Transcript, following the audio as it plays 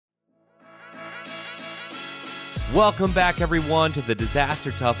Welcome back, everyone, to the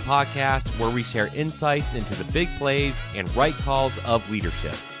Disaster Tough podcast, where we share insights into the big plays and right calls of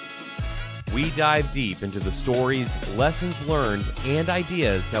leadership. We dive deep into the stories, lessons learned, and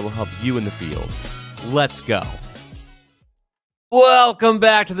ideas that will help you in the field. Let's go. Welcome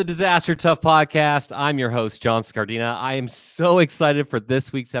back to the Disaster Tough podcast. I'm your host, John Scardina. I am so excited for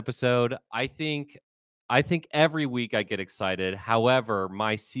this week's episode. I think every week I get excited. However,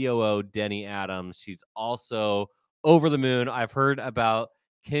 my COO, Denny Adams, she's also over the moon. I've heard about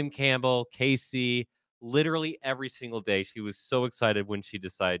Kim Campbell, KC, literally every single day. She was so excited when she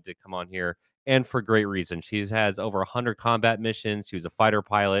decided to come on here, and for great reason. She has over 100 combat missions. She was a fighter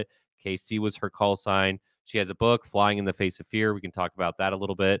pilot. KC was her call sign. She has a book, Flying in the Face of Fear. We can talk about that a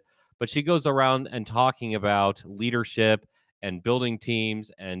little bit. But she goes around and talking about leadership and building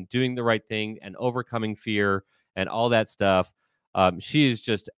teams and doing the right thing and overcoming fear and all that stuff. She is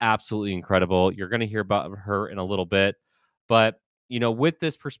just absolutely incredible. You're going to hear about her in a little bit. But, with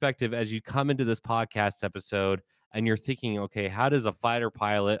this perspective, as you come into this podcast episode and you're thinking, okay, how does a fighter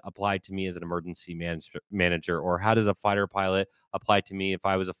pilot apply to me as an emergency manager? Or how does a fighter pilot apply to me if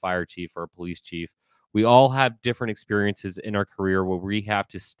I was a fire chief or a police chief? We all have different experiences in our career where we have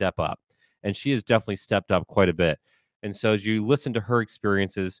to step up. And she has definitely stepped up quite a bit. And so as you listen to her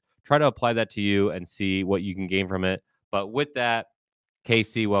experiences, try to apply that to you and see what you can gain from it. But with that,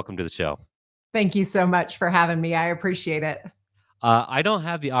 KC, welcome to the show. Thank you so much for having me. I appreciate it. I don't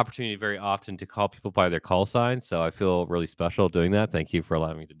have the opportunity very often to call people by their call sign, so I feel really special doing that. Thank you for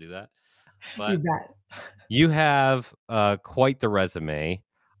allowing me to do that. But you bet. You have quite the resume.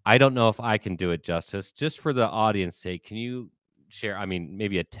 I don't know if I can do it justice. Just for the audience sake, can you share,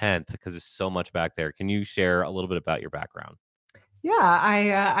 maybe a tenth, because there's so much back there. Can you share a little bit about your background? Yeah,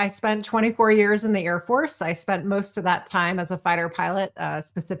 I spent 24 years in the Air Force. I spent most of that time as a fighter pilot,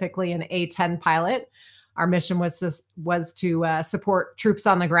 specifically an A-10 pilot. Our mission was to support troops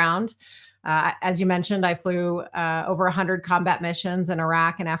on the ground. As you mentioned, I flew over 100 combat missions in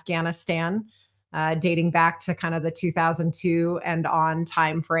Iraq and Afghanistan, dating back to kind of the 2002 and on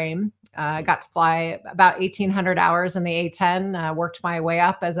time frame. I got to fly about 1,800 hours in the A-10, worked my way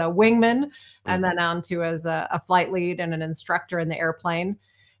up as a wingman and then on to as a flight lead and an instructor in the airplane,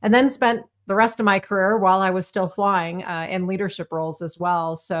 and then spent the rest of my career while I was still flying in leadership roles as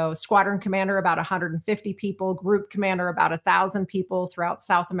well. So squadron commander, about 150 people, group commander, about 1,000 people throughout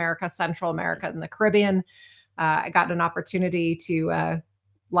South America, Central America, and the Caribbean. I got an opportunity to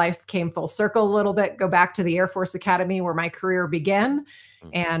life came full circle a little bit, go back to the Air Force Academy where my career began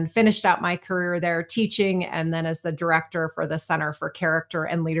and finished out my career there teaching and then as the director for the Center for Character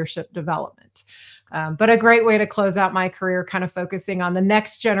and Leadership Development. But a great way to close out my career, kind of focusing on the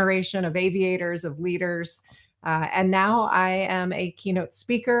next generation of aviators, of leaders. And now I am a keynote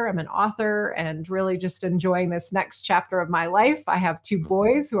speaker, I'm an author, and really just enjoying this next chapter of my life. I have two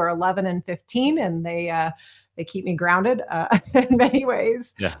boys who are 11 and 15, and they keep me grounded in many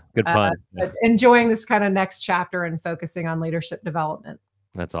ways. Yeah, good fun. But enjoying this kind of next chapter and focusing on leadership development.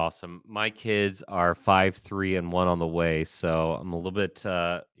 That's awesome. My kids are 5, 3, and 1 on the way, so I'm a little bit,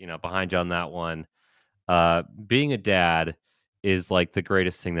 behind you on that one. Being a dad is like the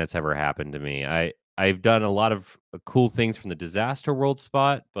greatest thing that's ever happened to me. I've done a lot of cool things from the disaster world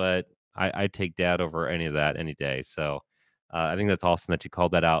spot, but I take dad over any of that any day. So I think that's awesome that you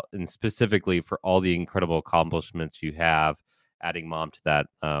called that out, and specifically for all the incredible accomplishments you have, adding mom to that.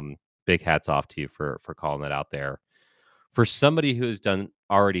 Big hats off to you for calling that out there. For somebody who has done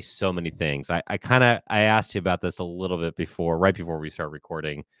already so many things, I asked you about this a little bit right before we start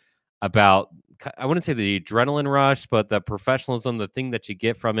recording, about, I wouldn't say the adrenaline rush, but the professionalism, the thing that you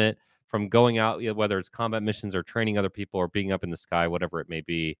get from it, from going out, whether it's combat missions or training other people or being up in the sky, whatever it may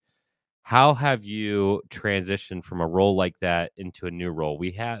be. How have you transitioned from a role like that into a new role?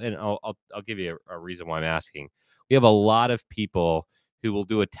 We have, and I'll give you a reason why I'm asking. We have a lot of people who will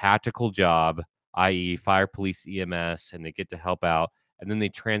do a tactical job, i.e. fire, police, EMS, and they get to help out, and then they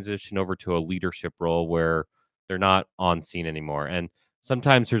transition over to a leadership role where they're not on scene anymore. And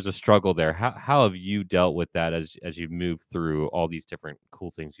sometimes there's a struggle there. How have you dealt with that as you've moved through all these different cool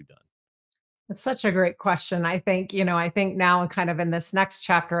things you've done? That's such a great question. I think now kind of in this next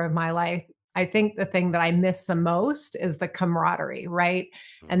chapter of my life, I think the thing that I miss the most is the camaraderie, right?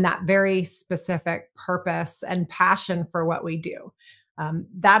 And that very specific purpose and passion for what we do.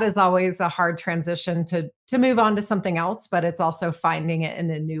 That is always a hard transition to move on to something else, but it's also finding it in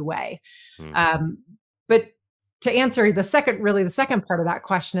a new way. But to answer the second part of that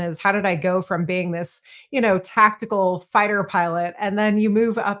question is, how did I go from being this, tactical fighter pilot, and then you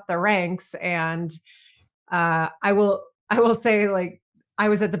move up the ranks? And I will say, like, I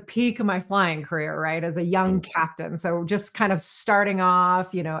was at the peak of my flying career, right? As a young captain. So just kind of starting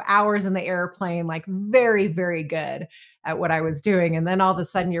off, hours in the airplane, like very, very good at what I was doing. And then all of a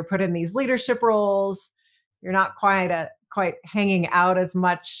sudden you're put in these leadership roles. You're not quite hanging out as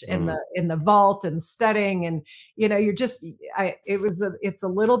much in the vault and studying. And, you're just, it's a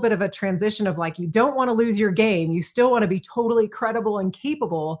little bit of a transition of like, you don't want to lose your game. You still want to be totally credible and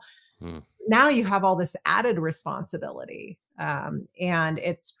capable. Now you have all this added responsibility, and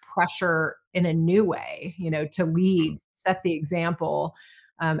it's pressure in a new way, to lead, set the example.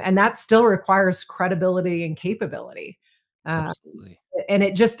 And that still requires credibility and capability. Absolutely. And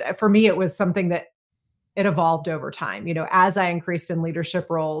it just, for me, it was something that it evolved over time, as I increased in leadership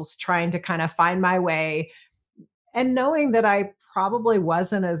roles, trying to kind of find my way and knowing that I probably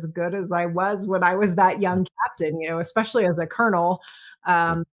wasn't as good as I was when I was that young captain, especially as a colonel.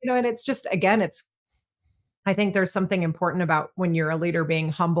 And it's just, again, I think there's something important about when you're a leader being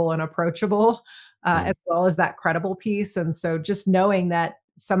humble and approachable, as well as that credible piece. And so just knowing that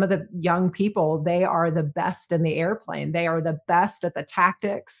some of the young people, they are the best in the airplane. They are the best at the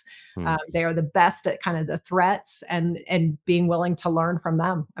tactics. They are the best at kind of the threats and being willing to learn from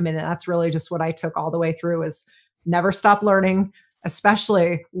them. I mean, that's really just what I took all the way through, is never stop learning,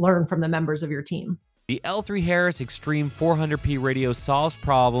 especially learn from the members of your team. The L3 Harris Extreme 400P radio solves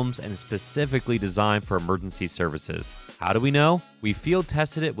problems and is specifically designed for emergency services. How do we know? We field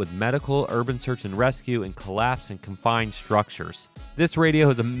tested it with medical, urban search and rescue, and collapse and confined structures. This radio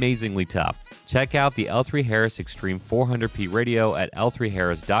is amazingly tough. Check out the L3 Harris Extreme 400P radio at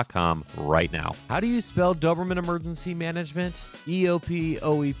l3harris.com right now. How do you spell Doberman Emergency Management? EOP,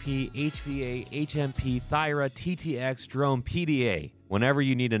 OEP, HVA, HMP, Thyra, TTX, Drone, PDA. Whenever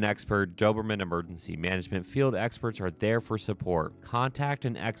you need an expert, Doberman Emergency Management field experts are there for support. Contact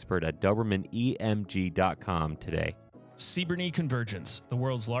an expert at DobermanEMG.com today. CBRNE Convergence, the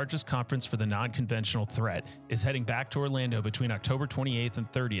world's largest conference for the non-conventional threat, is heading back to Orlando between October 28th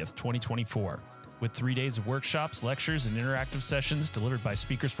and 30th, 2024. With 3 days of workshops, lectures, and interactive sessions delivered by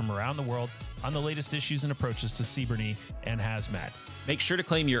speakers from around the world on the latest issues and approaches to CBRNE and hazmat. Make sure to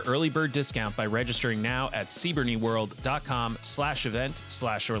claim your early bird discount by registering now at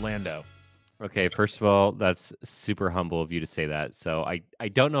cbrneworld.com/event/Orlando. Okay, first of all, that's super humble of you to say that. So I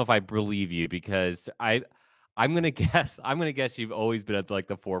don't know if I believe you, because I'm gonna guess you've always been at like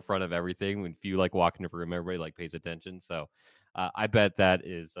the forefront of everything. When you like walk into a room, everybody like pays attention. So I bet that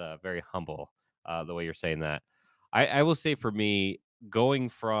is very humble, the way you're saying that. I will say, for me, going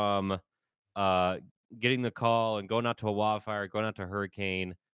from getting the call and going out to a wildfire, going out to a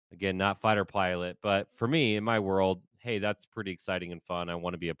hurricane, again, not fighter pilot, but for me, in my world, hey, that's pretty exciting and fun. I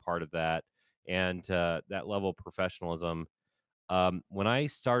want to be a part of that. And that level of professionalism. When I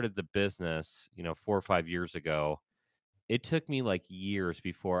started the business, 4 or 5 years ago, it took me like years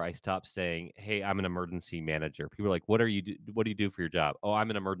before I stopped saying, "Hey, I'm an emergency manager." People are like, "What do you do for your job?" "Oh,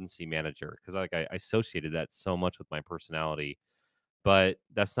 I'm an emergency manager," because I associated that so much with my personality. But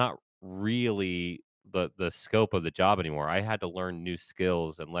that's not really the scope of the job anymore. I had to learn new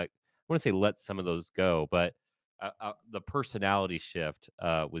skills and I want to say let some of those go, but the personality shift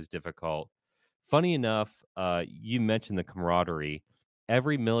was difficult. Funny enough, you mentioned the camaraderie.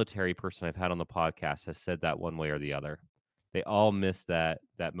 Every military person I've had on the podcast has said that one way or the other. They all miss that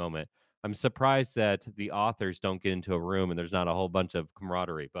moment. I'm surprised that the authors don't get into a room and there's not a whole bunch of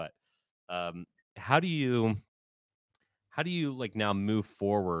camaraderie. But how do you like now move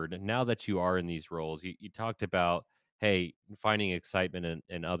forward now that you are in these roles? You talked about, hey, finding excitement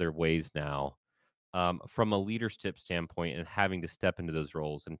in other ways now. From a leadership standpoint, and having to step into those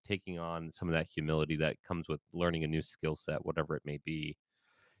roles and taking on some of that humility that comes with learning a new skill set, whatever it may be,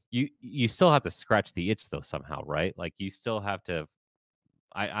 you still have to scratch the itch though somehow, right? Like you still have to.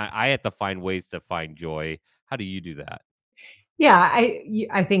 I have to find ways to find joy. How do you do that? Yeah,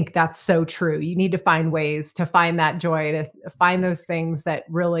 I think that's so true. You need to find ways to find that joy, to find those things that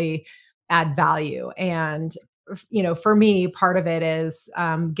really add value. And for me, part of it is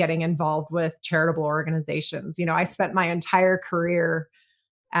getting involved with charitable organizations. I spent my entire career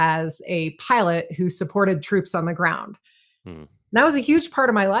as a pilot who supported troops on the ground. Hmm. That was a huge part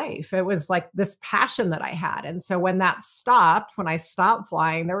of my life. It was like this passion that I had. And so when that stopped, when I stopped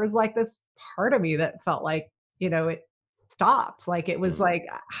flying, there was like this part of me that felt like, it stopped. Like it was like,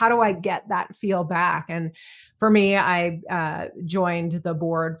 how do I get that feel back? And for me, I joined the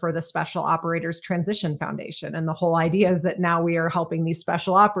board for the Special Operators Transition Foundation. And the whole idea is that now we are helping these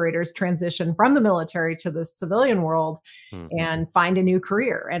special operators transition from the military to the civilian world and find a new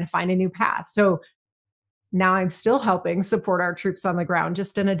career and find a new path. So now I'm still helping support our troops on the ground,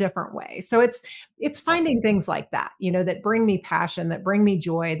 just in a different way. So it's finding things like that, that bring me passion, that bring me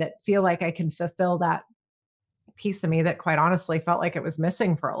joy, that feel like I can fulfill that piece of me that quite honestly felt like it was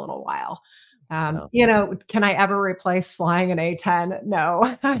missing for a little while. Can I ever replace flying an A-10?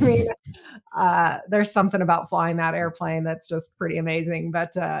 No. I mean, there's something about flying that airplane that's just pretty amazing.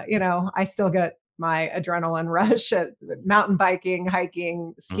 But, I still get my adrenaline rush at mountain biking,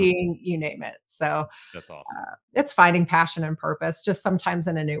 hiking, skiing, you name it. So That's awesome. it's finding passion and purpose, just sometimes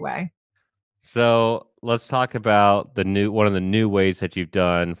in a new way. So let's talk about one of the new ways that you've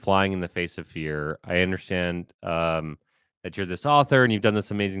done flying in the face of fear. I understand that you're this author and you've done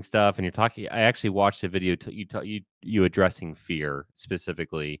this amazing stuff, and you're talking. I actually watched a video you addressing fear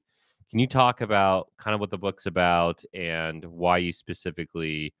specifically. Can you talk about kind of what the book's about and why you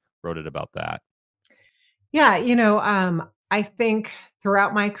specifically wrote it about that? Yeah, I think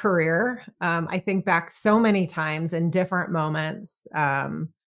throughout my career, I think back so many times in different moments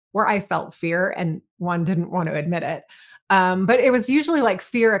where I felt fear and one didn't want to admit it. But it was usually like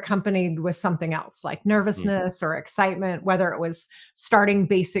fear accompanied with something else, like nervousness or excitement, whether it was starting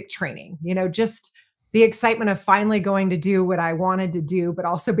basic training, just the excitement of finally going to do what I wanted to do, but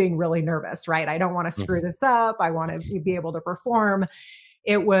also being really nervous, right? I don't want to screw this up. I want to be able to perform.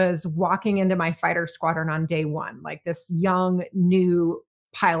 It was walking into my fighter squadron on day one, like this young, new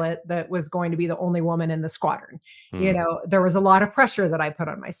pilot that was going to be the only woman in the squadron. There was a lot of pressure that I put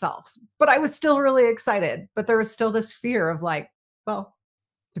on myself, but I was still really excited. But there was still this fear of like, well,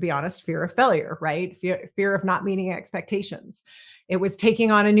 to be honest, fear of failure, right? Fear of not meeting expectations. It was taking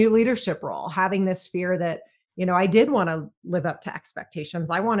on a new leadership role, having this fear that, I did want to live up to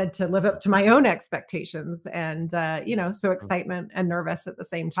expectations. I wanted to live up to my own expectations. And, so excitement and nervous at the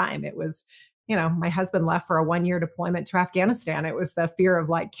same time. It was, my husband left for a 1-year deployment to Afghanistan. It was the fear of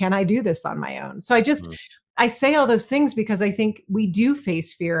like, can I do this on my own? So I say all those things because I think we do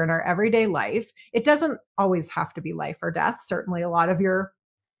face fear in our everyday life. It doesn't always have to be life or death. Certainly a lot of your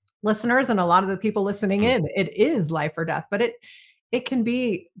listeners and a lot of the people listening in, it is life or death, but it can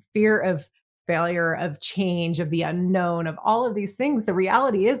be fear of failure, of change, of the unknown, of all of these things. The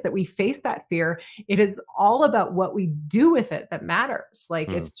reality is that we face that fear. It is all about what we do with it that matters. Like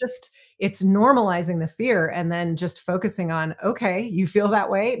it's normalizing the fear and then just focusing on, okay, you feel that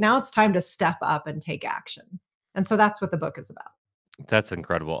way. Now it's time to step up and take action. And so that's what the book is about. That's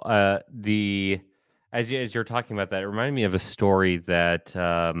incredible. As you're talking about that, it reminded me of a story that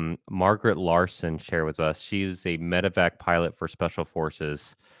Margaret Larson shared with us. She's a medevac pilot for Special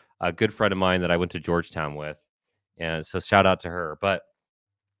Forces, a good friend of mine that I went to Georgetown with, and so shout out to her. But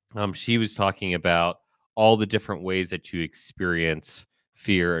she was talking about all the different ways that you experience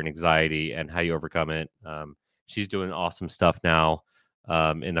fear and anxiety and how you overcome it. She's doing awesome stuff now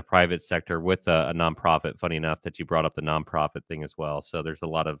in the private sector with a nonprofit. Funny enough that you brought up the nonprofit thing as well. So there's a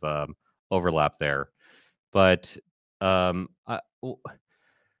lot of overlap there. But how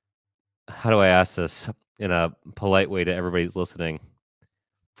do I ask this in a polite way to everybody's listening?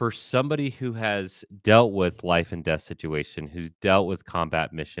 For somebody who has dealt with life and death situation, who's dealt with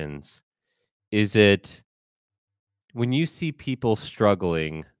combat missions, is it when you see people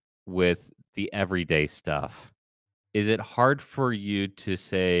struggling with the everyday stuff, is it hard for you to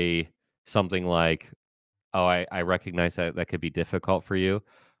say something like, oh, I recognize that could be difficult for you?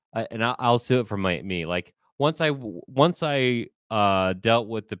 And I'll do it for me. Like once I dealt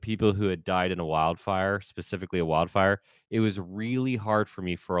with the people who had died in a wildfire, specifically a wildfire, it was really hard for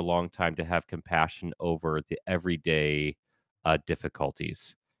me for a long time to have compassion over the everyday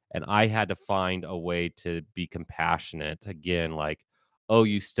difficulties. And I had to find a way to be compassionate again, like, oh,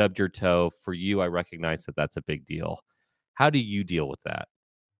 you stubbed your toe. For you, I recognize that that's a big deal. How do you deal with that?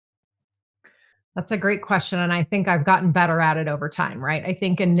 That's a great question. And I think I've gotten better at it over time, right? I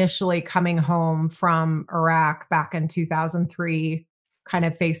think initially coming home from Iraq back in 2003, kind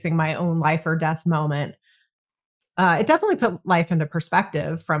of facing my own life or death moment, it definitely put life into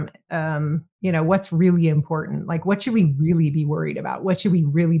perspective from, what's really important. Like, what should we really be worried about? What should we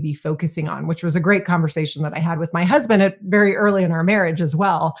really be focusing on? Which was a great conversation that I had with my husband at very early in our marriage as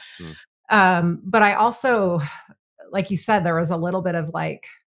well. But I also, like you said, there was a little bit of like,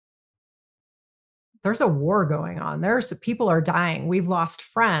 there's a war going on. People are dying. We've lost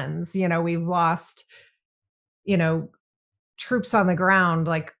friends, we've lost, troops on the ground.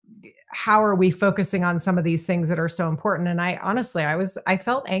 Like, how are we focusing on some of these things that are so important? And I honestly, I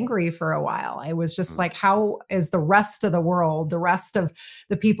felt angry for a while. I was just like, how is the rest of the world, the rest of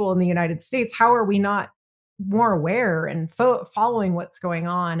the people in the United States, how are we not more aware and following what's going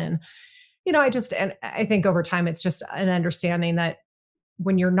on? And, and I think over time, it's just an understanding that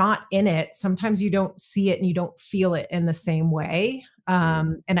when you're not in it, sometimes you don't see it and you don't feel it in the same way.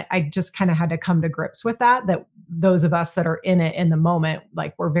 And I just kind of had to come to grips with that those of us that are in it in the moment,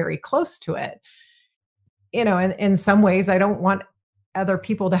 like we're very close to it. And in some ways, I don't want other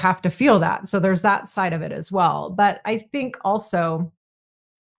people to have to feel that. So there's that side of it as well. But I think also,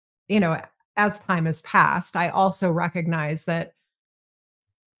 as time has passed, I also recognize that,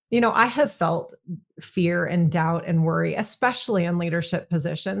 I have felt fear and doubt and worry, especially in leadership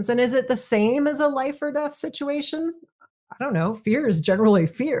positions. And is it the same as a life or death situation? I don't know. Fear is generally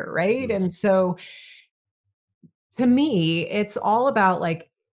fear, right? And so to me, it's all about like,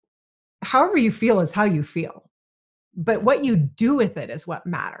 however you feel is how you feel, but what you do with it is what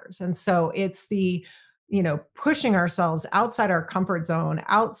matters. And so it's the, pushing ourselves outside our comfort zone,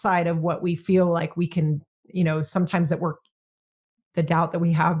 outside of what we feel like we can, sometimes the doubt that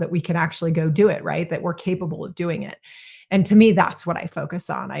we have that we can actually go do it, right? That we're capable of doing it. And to me, that's what I focus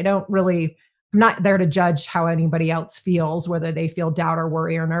on. I'm not there to judge how anybody else feels, whether they feel doubt or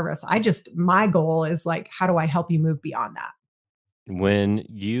worry or nervous. My goal is like, how do I help you move beyond that? When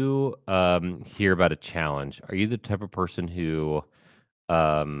you hear about a challenge, are you the type of person who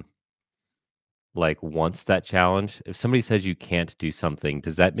like wants that challenge? If somebody says you can't do something,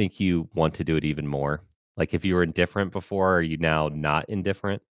 does that make you want to do it even more? Like if you were indifferent before, are you now not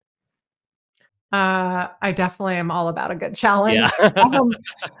indifferent? I definitely am all about a good challenge. Yeah. Um,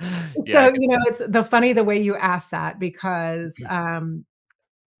 Yeah, I so, could it's the way you ask that because the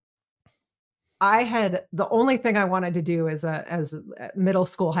only thing I wanted to do as a middle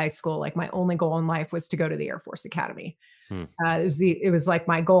school, high school, like my only goal in life was to go to the Air Force Academy. Hmm. It was like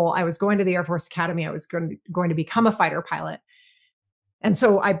my goal. I was going to the Air Force Academy. I was going to become a fighter pilot. And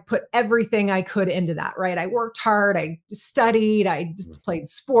so I put everything I could into that, right? I worked hard. I studied. I just played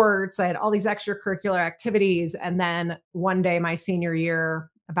sports. I had all these extracurricular activities. And then one day, my senior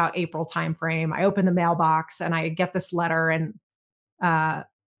year, about April timeframe, I opened the mailbox and I get this letter, and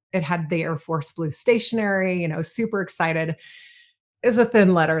it had the Air Force Blue stationery, super excited. It's a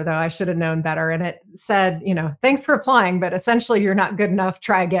thin letter, though. I should have known better. And it said, thanks for applying, but essentially you're not good enough.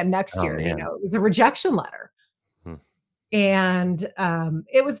 Try again next Oh, year. man. It was a rejection letter. Hmm. And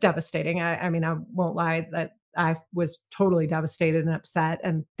it was devastating. I mean, I won't lie that I was totally devastated and upset.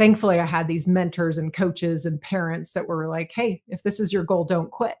 And thankfully, I had these mentors and coaches and parents that were like, hey, if this is your goal, don't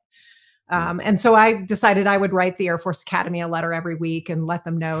quit. And so I decided I would write the Air Force Academy a letter every week and let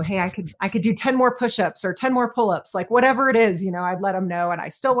them know, hey, I could do 10 more push-ups or 10 more pull-ups, like whatever it is, I'd let them know. And I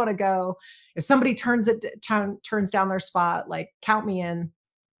still want to go. If somebody turns down their spot, like count me in.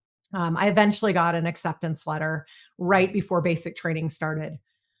 I eventually got an acceptance letter right before basic training started.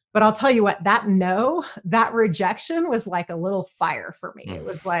 But I'll tell you what, that rejection was like a little fire for me. It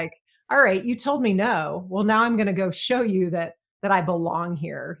was like, all right, you told me no. Well, now I'm going to go show you that I belong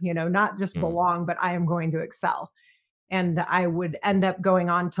here, not just belong, but I am going to excel. And I would end up going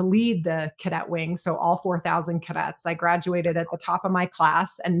on to lead the cadet wing. So all 4,000 cadets, I graduated at the top of my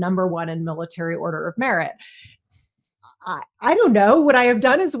class and #1 in military order of merit. I don't know. Would I have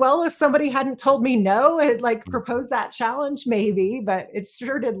done as well if somebody hadn't told me no? Had like proposed that challenge, maybe, but it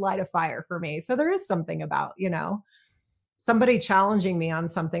sure did light a fire for me. So there is something about, somebody challenging me on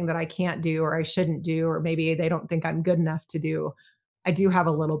something that I can't do or I shouldn't do, or maybe they don't think I'm good enough to do. I do have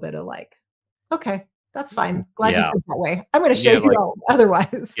a little bit of like, okay, that's fine. Glad you think that way. I'm going to show you all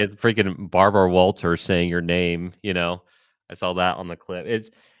otherwise. Yeah, freaking Barbara Walters saying your name, I saw that on the clip.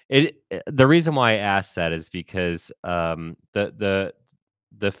 The reason why I asked that is because the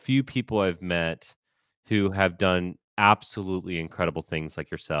few people I've met who have done absolutely incredible things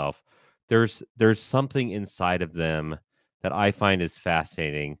like yourself, there's something inside of them that I find is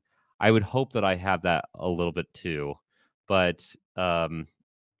fascinating. I would hope that I have that a little bit too, but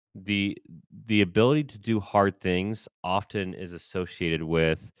the ability to do hard things often is associated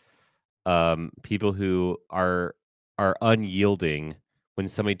with people who are unyielding when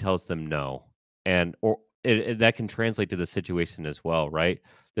somebody tells them no, and or that can translate to the situation as well, right?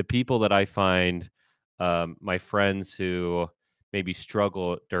 The people that I find, my friends who maybe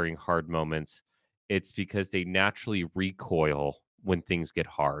struggle during hard moments, it's because they naturally recoil when things get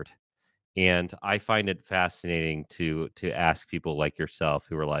hard. And I find it fascinating to ask people like yourself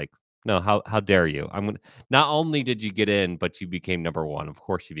who are like, no, how dare you? I'm gonna not only did you get in, but you became #1. Of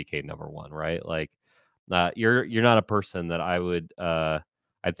course you became #1, right? Like you're not a person that I would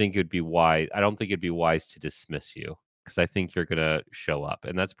I think it would be wise. I don't think it'd be wise to dismiss you because I think you're gonna show up.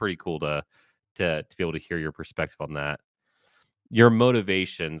 And that's pretty cool to be able to hear your perspective on that. Your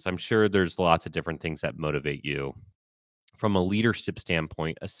motivations, I'm sure there's lots of different things that motivate you. from a leadership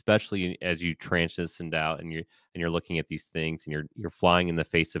standpoint, especially as you transitioned out and you're looking at these things and you're flying in the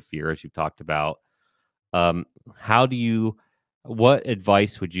face of fear, as you've talked about. Um, how do you? What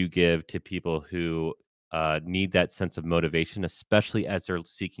advice would you give to people who need that sense of motivation, especially as they're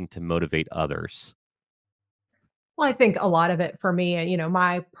seeking to motivate others? Well, I think a lot of it for me,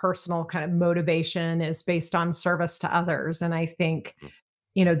 my personal kind of motivation is based on service to others. And I think,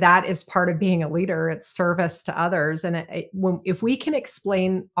 Mm. that is part of being a leader. It's service to others. And if we can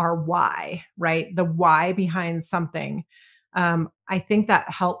explain our why, right? The why behind something, I think that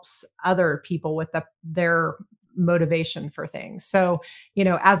helps other people with their motivation for things. So,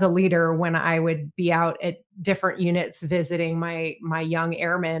 as a leader, when I would be out at different units visiting my young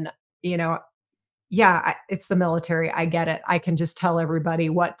airmen, you know, yeah, it's the military. I get it. I can just tell everybody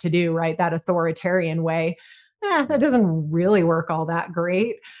what to do, right? That authoritarian way. That doesn't really work all that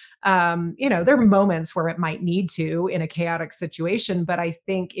great. There are moments where it might need to in a chaotic situation, but I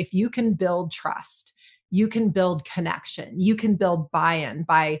think if you can build trust, you can build connection, you can build buy-in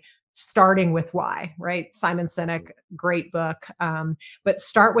by starting with why, right? Simon Sinek, great book. But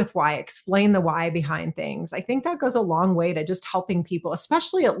start with why, explain the why behind things. I think that goes a long way to just helping people,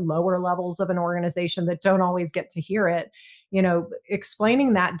 especially at lower levels of an organization that don't always get to hear it.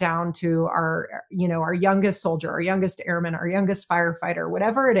 Explaining that down to our youngest soldier, our youngest airman, our youngest firefighter,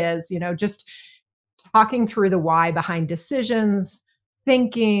 whatever it is, just talking through the why behind decisions,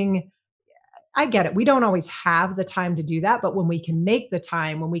 thinking. I get it. We don't always have the time to do that, but when we can make the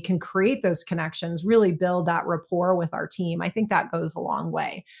time, when we can create those connections, really build that rapport with our team, I think that goes a long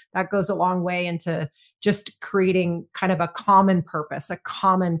way. That goes a long way into just creating kind of a common purpose, a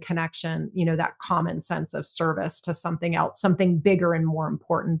common connection, that common sense of service to something else, something bigger and more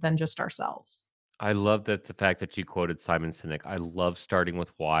important than just ourselves. I love that the fact that you quoted Simon Sinek. I love starting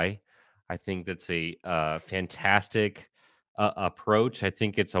with why. I think that's a fantastic approach. I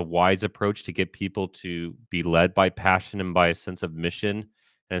think it's a wise approach to get people to be led by passion and by a sense of mission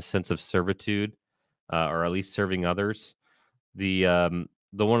and a sense of servitude, or at least serving others. The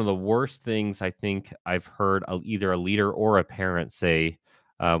one of the worst things I think I've heard either a leader or a parent say,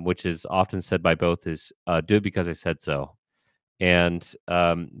 which is often said by both, is "do it because I said so." And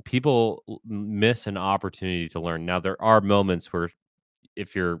people miss an opportunity to learn. Now, there are moments where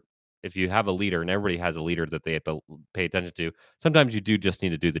if you're if you have a leader, and everybody has a leader that they have to pay attention to, sometimes you do just need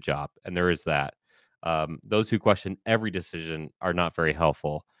to do the job, and there is that. Those who question every decision are not very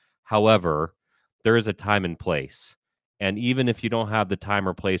helpful. However, there is a time and place, and even if you don't have the time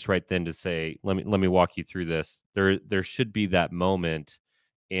or place right then to say, let me walk you through this, there should be that moment.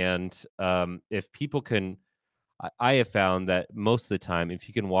 And if people can, I have found that most of the time, if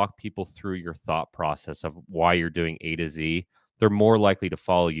you can walk people through your thought process of why you're doing A to Z, they're more likely to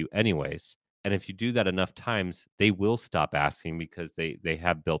follow you anyways. And if you do that enough times, they will stop asking because they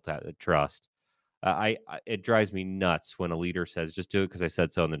have built that trust. It drives me nuts when a leader says, "Just do it because I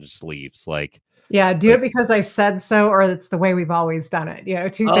said so," and then just leaves. Yeah, do it because I said so, or it's the way we've always done it.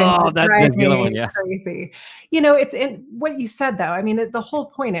 Two things oh, that drive that's the other me one. Yeah. crazy. It's in what you said, though. I mean, the whole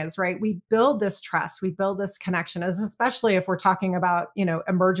point is, right? We build this trust, we build this connection, especially if we're talking about,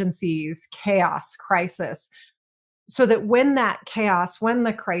 emergencies, chaos, crisis, so that when that chaos, when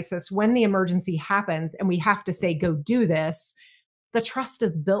the crisis, when the emergency happens, and we have to say, go do this, the trust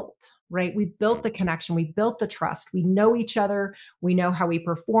is built, right? We've built the connection, we've built the trust. We know each other, we know how we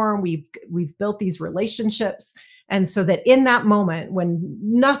perform, we've built these relationships. And so that in that moment when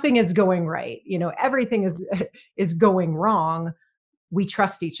nothing is going right, everything is going wrong, we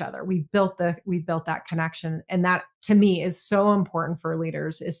trust each other. We've built that connection. And that to me is so important for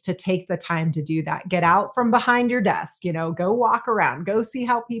leaders, is to take the time to do that. Get out from behind your desk, go walk around, go see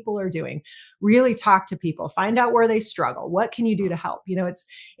how people are doing, really talk to people, find out where they struggle. What can you do to help?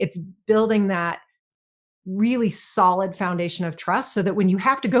 It's building that really solid foundation of trust so that when you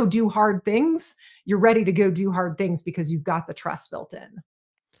have to go do hard things, you're ready to go do hard things because you've got the trust built in.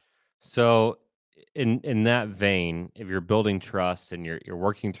 So, in that vein, if you're building trust and you're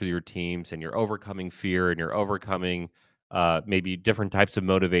working through your teams and you're overcoming fear and you're overcoming maybe different types of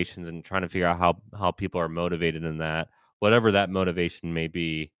motivations and trying to figure out how people are motivated in that, whatever that motivation may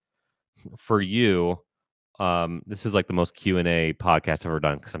be for you. This is like the most Q&A podcast I've ever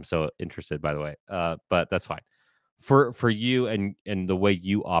done because I'm so interested, by the way. But that's fine. For you and the way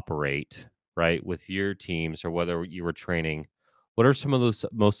you operate, right, with your teams or whether you were training, what are some of those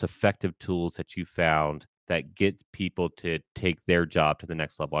most effective tools that you found that get people to take their job to the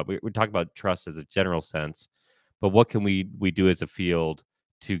next level? We talk about trust as a general sense, but what can we do as a field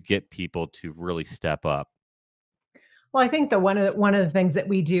to get people to really step up? Well, I think one of the things that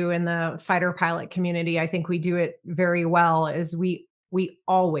we do in the fighter pilot community, I think we do it very well, is we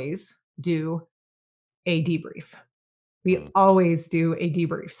always do a debrief. We Mm, always do a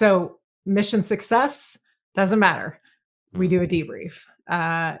debrief. So mission success doesn't matter. We mm, do a debrief.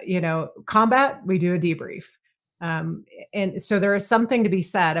 Combat, we do a debrief. And so there is something to be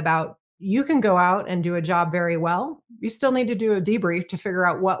said about, you can go out and do a job very well. You still need to do a debrief to figure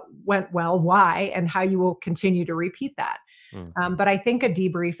out what went well, why, and how you will continue to repeat that. mm, But I think a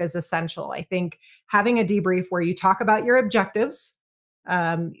debrief is essential. I think having a debrief where you talk about your objectives,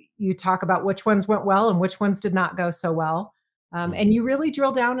 you talk about which ones went well and which ones did not go so well, mm, and you really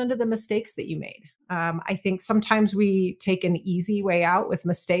drill down into the mistakes that you made. I think sometimes we take an easy way out with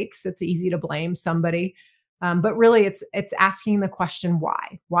mistakes. It's easy to blame somebody. But really, it's asking the question,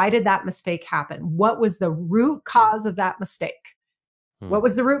 why? Why did that mistake happen? What was the root cause of that mistake? mm, What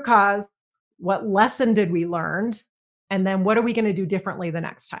was the root cause? What lesson did we learn? And then what are we going to do differently the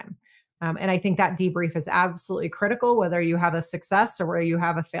next time? And I think that debrief is absolutely critical, whether you have a success or whether you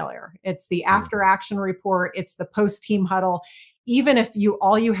have a failure. It's the mm, after action report. It's the post team huddle. Even if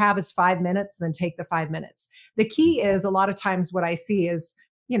all you have is 5 minutes, then take the 5 minutes. The key is, a lot of times what I see is,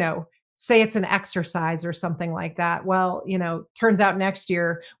 say it's an exercise or something like that. Well, turns out next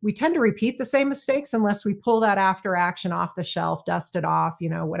year we tend to repeat the same mistakes unless we pull that after action off the shelf, dust it off,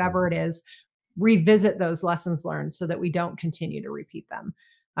 whatever it is, revisit those lessons learned so that we don't continue to repeat them.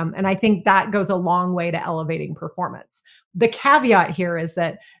 And I think that goes a long way to elevating performance. The caveat here is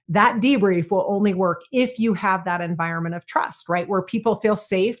that debrief will only work if you have that environment of trust, right? Where people feel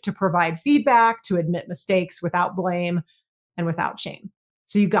safe to provide feedback, to admit mistakes without blame and without shame.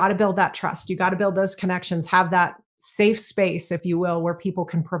 So you got to build that trust. You got to build those connections, have that safe space, if you will, where people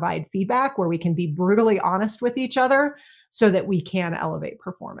can provide feedback, where we can be brutally honest with each other so that we can elevate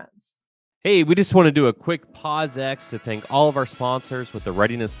performance. Hey, we just want to do a quick pause X to thank all of our sponsors with the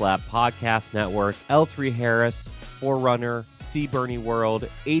Readiness Lab Podcast Network, L3 Harris, Forerunner, C. Bernie World,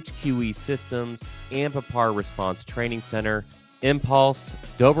 HQE Systems, Ampapar Response Training Center, Impulse,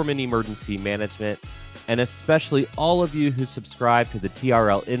 Doberman Emergency Management, and especially all of you who subscribe to the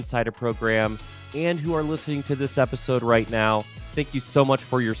TRL Insider Program and who are listening to this episode right now. Thank you so much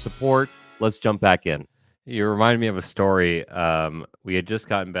for your support. Let's jump back in. You remind me of a story. We had just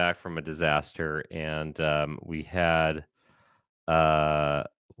gotten back from a disaster, and we had,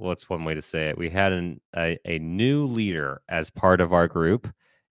 what's one way to say it? We had a new leader as part of our group,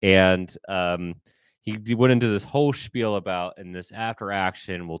 and he went into this whole spiel about, in this after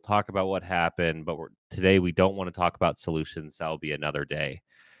action, we'll talk about what happened, but today we don't want to talk about solutions. That'll be another day.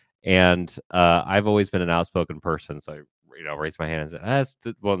 And I've always been an outspoken person, so I raise my hand and say, that's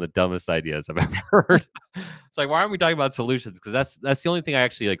one of the dumbest ideas I've ever heard. It's like, why aren't we talking about solutions? Because that's the only thing I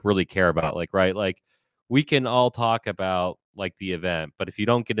actually really care about. Right? Like, we can all talk about the event, but if you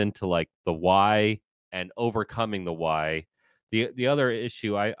don't get into the why and overcoming the why, the other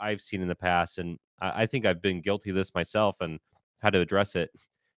issue I've seen in the past, and I think I've been guilty of this myself and had to address it,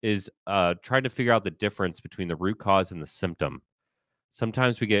 is trying to figure out the difference between the root cause and the symptom.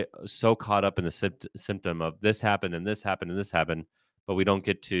 Sometimes we get so caught up in the symptom of this happened and this happened and this happened, but we don't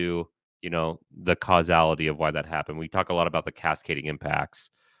get to, the causality of why that happened. We talk a lot about the cascading impacts,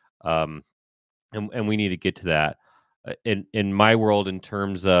 and we need to get to that. In my world, in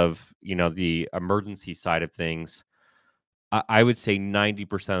terms of the emergency side of things, I would say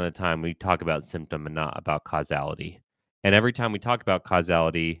 90% of the time we talk about symptom and not about causality. And every time we talk about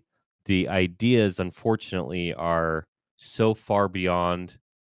causality, the ideas, unfortunately, are so far behind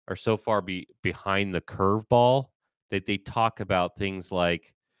the curveball that they talk about things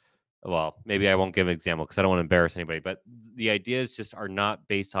like, well, maybe I won't give an example because I don't want to embarrass anybody, but the ideas just are not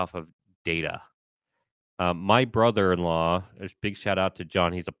based off of data. My brother-in-law, there's big shout out to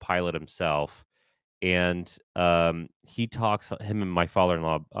John. He's a pilot himself. And he talks, him and my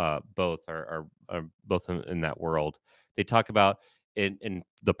father-in-law both are both in that world. They talk about in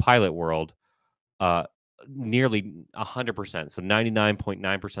the pilot world, nearly 100%, so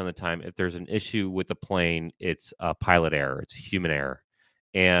 99.9% of the time, if there's an issue with the plane, it's pilot error, it's human error,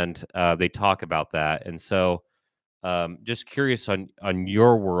 and they talk about that. And so, just curious on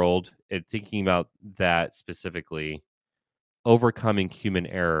your world and thinking about that specifically, overcoming human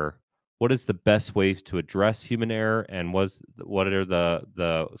error. What is the best ways to address human error, and what are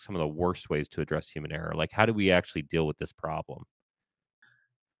the some of the worst ways to address human error? Like, how do we actually deal with this problem?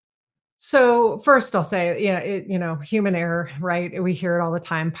 So first I'll say, human error, right? We hear it all the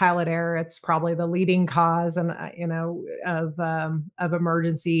time. Pilot error, it's probably the leading cause and, of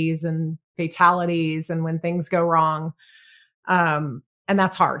emergencies and fatalities and when things go wrong. And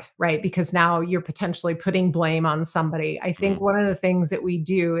that's hard, right? Because now you're potentially putting blame on somebody. I think one of the things that we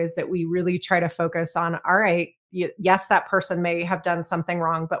do is that we really try to focus on, all right, yes, that person may have done something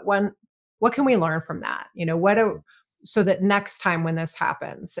wrong, but what can we learn from that? So that next time when this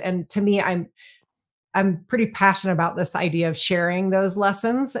happens, and to me, I'm pretty passionate about this idea of sharing those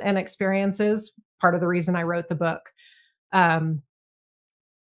lessons and experiences. Part of the reason I wrote the book. I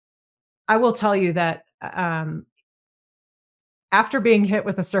will tell you that after being hit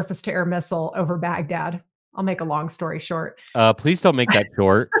with a surface-to-air missile over Baghdad, I'll make a long story short. Please don't make that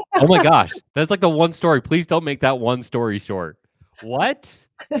short. Oh my gosh, that's like the one story. Please don't make that one story short. What?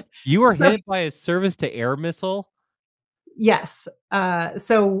 You were hit by a surface-to-air missile? Yes.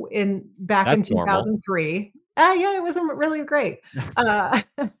 So back in That's normal. 2003, yeah, it wasn't really great.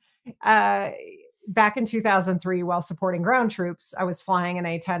 Back in 2003, while supporting ground troops, I was flying an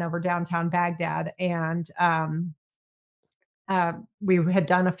A-10 over downtown Baghdad, and we had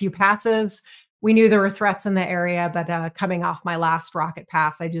done a few passes. We knew there were threats in the area, but coming off my last rocket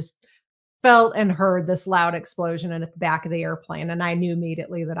pass, I just felt and heard this loud explosion at the back of the airplane, and I knew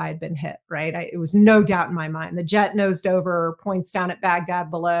immediately that I had been hit, right? It was no doubt in my mind. The jet nosed over, points down at Baghdad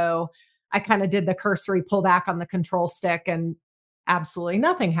below. I kind of did the cursory pull back on the control stick, and absolutely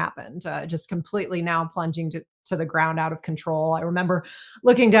nothing happened. Just completely now plunging to the ground out of control. I remember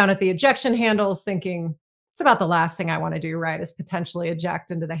looking down at the ejection handles thinking, it's about the last thing I want to do, right? Is potentially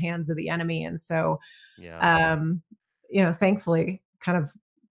eject into the hands of the enemy. And so, thankfully kind of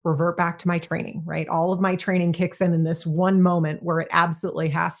revert back to my training, right? All of my training kicks in this one moment where it absolutely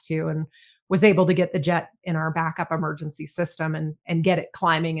has to, and was able to get the jet in our backup emergency system and get it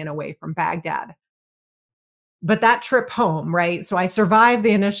climbing and away from Baghdad. But that trip home, right? So I survived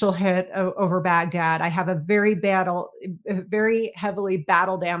the initial hit over Baghdad. I have a very heavily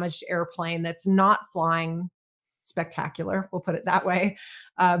battle damaged airplane that's not flying spectacular. We'll put it that way.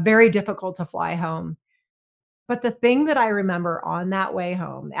 Very difficult to fly home. But the thing that I remember on that way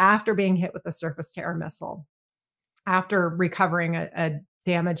home, after being hit with a surface-to-air missile, after recovering a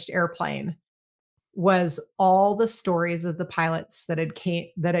damaged airplane, was all the stories of the pilots that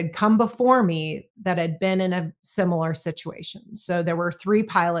had come before me that had been in a similar situation. So there were 3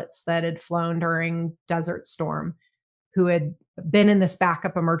 pilots that had flown during Desert Storm who had been in this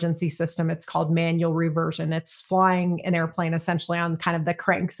backup emergency system. It's called manual reversion. It's flying an airplane essentially on kind of the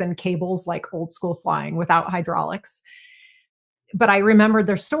cranks and cables, like old school flying without hydraulics. But I remembered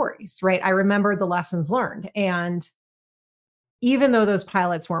their stories, right? I remembered the lessons learned. And even though those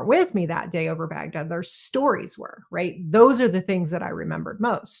pilots weren't with me that day over Baghdad, their stories were, right? Those are the things that I remembered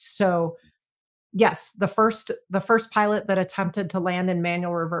most. So yes, the first pilot that attempted to land in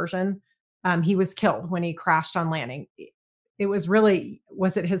manual reversion, he was killed when he crashed on landing. It was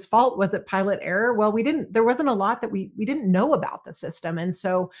it his fault? Was it pilot error? Well, there wasn't a lot that we didn't know about the system. And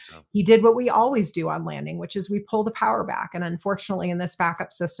so he did what we always do on landing, which is we pull the power back. And unfortunately in this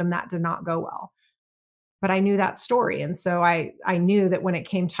backup system, that did not go well. But I knew that story. And so I knew that when it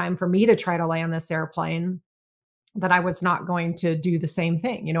came time for me to try to land this airplane, that I was not going to do the same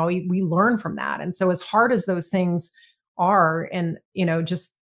thing. We learn from that. And so as hard as those things are, and,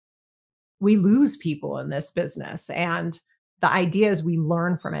 just we lose people in this business. And the idea is we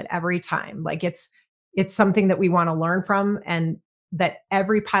learn from it every time. Like it's something that we want to learn from, and that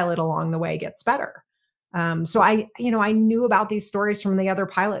every pilot along the way gets better. So I knew about these stories from the other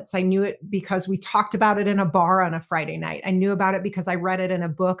pilots. I knew it because we talked about it in a bar on a Friday night. I knew about it because I read it in a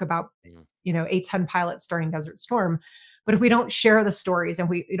book about, A-10 pilots during Desert Storm. But if we don't share the stories and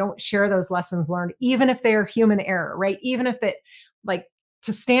we don't share those lessons learned, even if they are human error, right? Even if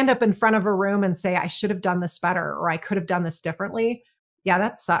to stand up in front of a room and say, I should have done this better, or I could have done this differently. Yeah,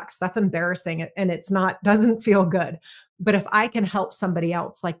 that sucks. That's embarrassing. And doesn't feel good. But if I can help somebody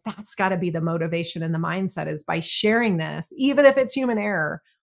else, that's got to be the motivation and the mindset, is by sharing this, even if it's human error,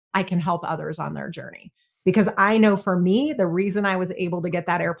 I can help others on their journey. Because I know for me, the reason I was able to get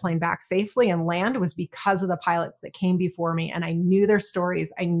that airplane back safely and land was because of the pilots that came before me. And I knew their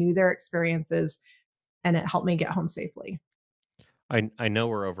stories, I knew their experiences, and it helped me get home safely. I know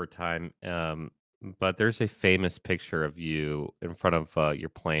we're over time, but there's a famous picture of you in front of your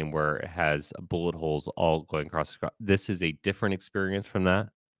plane where it has bullet holes all going across the sky. This is a different experience from that?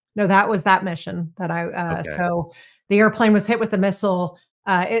 No, that was that mission that Okay. so the airplane was hit with a missile.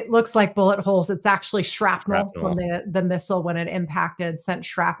 It looks like bullet holes. It's actually shrapnel from the missile when it impacted, sent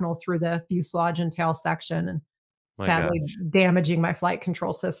shrapnel through the fuselage and tail section, and sadly damaging my flight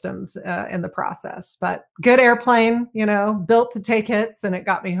control systems in the process. But good airplane, built to take hits, and it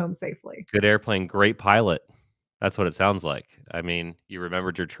got me home safely. Good airplane, great pilot. That's what it sounds like. I mean, you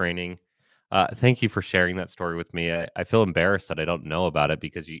remembered your training. Thank you for sharing that story with me. I feel embarrassed that I don't know about it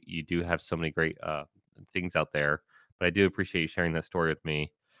because you do have so many great things out there. But I do appreciate you sharing that story with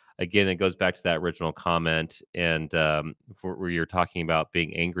me. Again, it goes back to that original comment and where you're talking about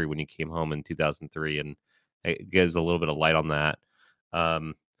being angry when you came home in 2003, and it gives a little bit of light on that.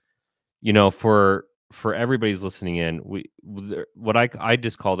 Um, for everybody's listening in, what I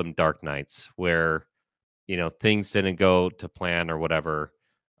just call them dark nights where things didn't go to plan or whatever.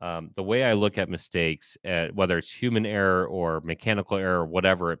 The way I look at mistakes, whether it's human error or mechanical error,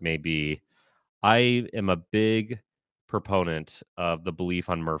 whatever it may be, I am a big proponent of the belief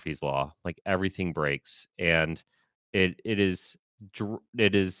on Murphy's Law. Like everything breaks, and it is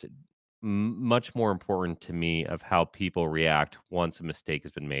much more important to me of how people react once a mistake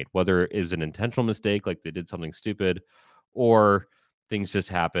has been made, whether it was an intentional mistake, like they did something stupid, or things just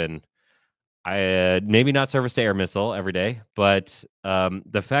happen. I maybe not surface to air missile every day, but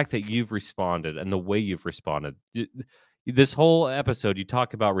the fact that you've responded and the way you've responded, this whole episode, you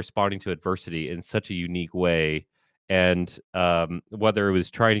talk about responding to adversity in such a unique way. And whether it was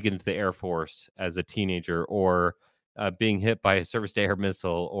trying to get into the Air Force as a teenager, or being hit by a surface to air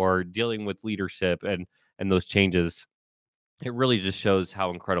missile, or dealing with leadership and those changes, it really just shows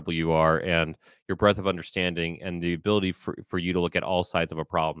how incredible you are and your breadth of understanding and the ability for you to look at all sides of a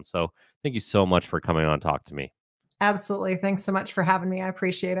problem. So thank you so much for coming on and talk to me. Absolutely. Thanks so much for having me. I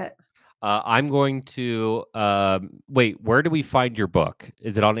appreciate it. I'm going to wait. Where do we find your book?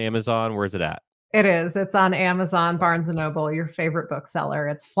 Is it on Amazon? Where is it at? It is. It's on Amazon, Barnes & Noble, your favorite bookseller.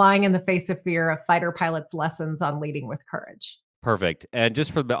 It's Flying in the Face of Fear, A Fighter Pilot's Lessons on Leading with Courage. Perfect. And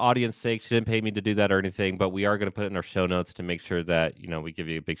just for the audience sake, she didn't pay me to do that or anything, but we are going to put it in our show notes to make sure that, we give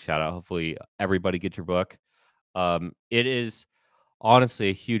you a big shout out. Hopefully everybody gets your book. It is honestly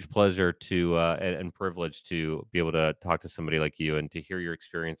a huge pleasure to and privilege to be able to talk to somebody like you and to hear your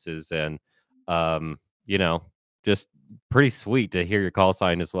experiences, and just pretty sweet to hear your call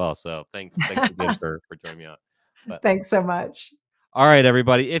sign as well. So thanks again for joining me on. But, thanks so much. All right,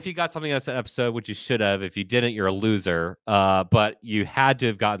 everybody. If you got something out of this episode, which you should have, if you didn't, you're a loser. But you had to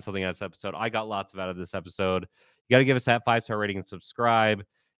have gotten something out of this episode. I got lots out of this episode. You got to give us that 5-star rating and subscribe.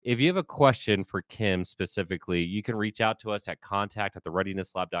 If you have a question for Kim specifically, you can reach out to us at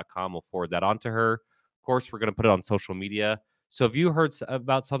contact@thereadinesslab.com. We'll forward that on to her. Of course, we're going to put it on social media. So if you heard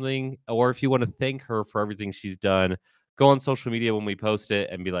about something, or if you want to thank her for everything she's done, go on social media when we post it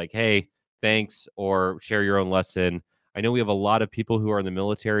and be like, hey, thanks, or share your own lesson. I know we have a lot of people who are in the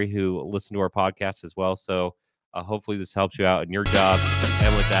military who listen to our podcast as well. So hopefully this helps you out in your job.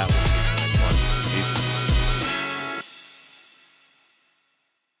 And with that,